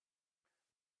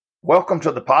Welcome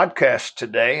to the podcast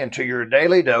today and to your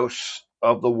daily dose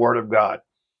of the Word of God.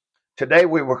 Today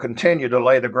we will continue to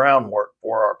lay the groundwork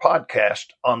for our podcast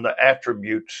on the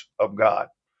attributes of God.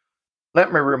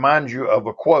 Let me remind you of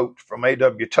a quote from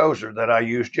A.W. Tozer that I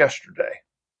used yesterday.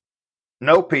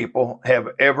 No people have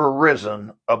ever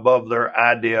risen above their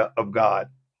idea of God.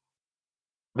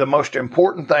 The most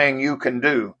important thing you can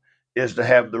do is to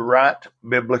have the right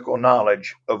biblical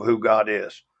knowledge of who God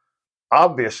is.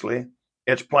 Obviously,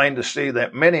 it's plain to see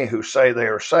that many who say they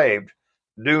are saved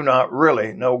do not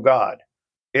really know God.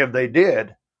 If they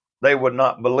did, they would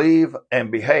not believe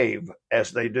and behave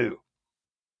as they do.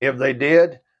 If they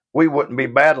did, we wouldn't be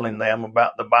battling them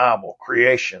about the Bible,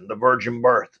 creation, the virgin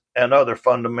birth, and other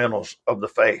fundamentals of the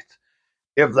faith.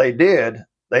 If they did,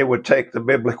 they would take the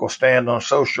biblical stand on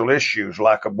social issues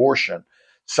like abortion,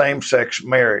 same-sex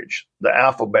marriage, the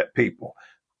alphabet people,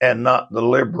 and not the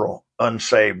liberal,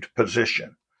 unsaved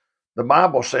position. The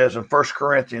Bible says in 1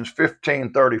 Corinthians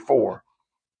 15:34,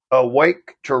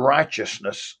 awake to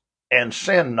righteousness and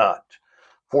sin not,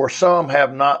 for some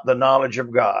have not the knowledge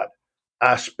of God.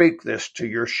 I speak this to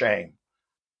your shame.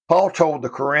 Paul told the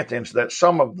Corinthians that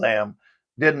some of them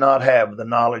did not have the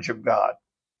knowledge of God.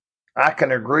 I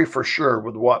can agree for sure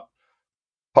with what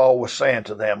Paul was saying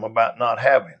to them about not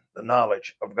having the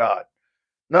knowledge of God.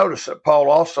 Notice that Paul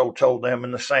also told them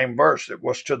in the same verse it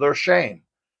was to their shame.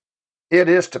 It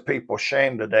is to people's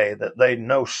shame today that they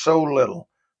know so little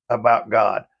about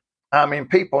God. I mean,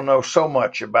 people know so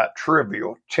much about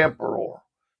trivial, temporal,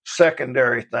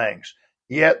 secondary things,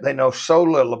 yet they know so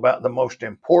little about the most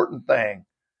important thing,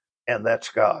 and that's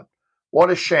God.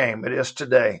 What a shame it is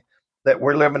today that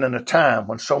we're living in a time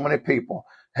when so many people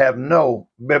have no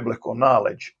biblical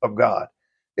knowledge of God.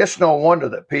 It's no wonder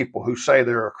that people who say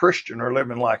they're a Christian are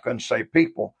living like unsaved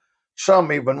people,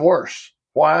 some even worse.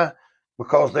 Why?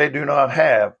 Because they do not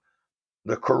have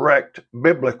the correct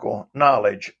biblical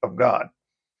knowledge of God.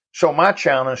 So my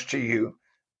challenge to you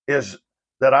is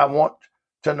that I want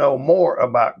to know more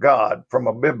about God from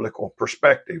a biblical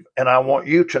perspective, and I want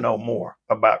you to know more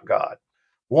about God.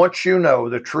 Once you know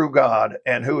the true God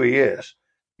and who He is,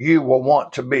 you will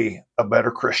want to be a better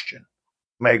Christian.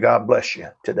 May God bless you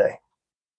today.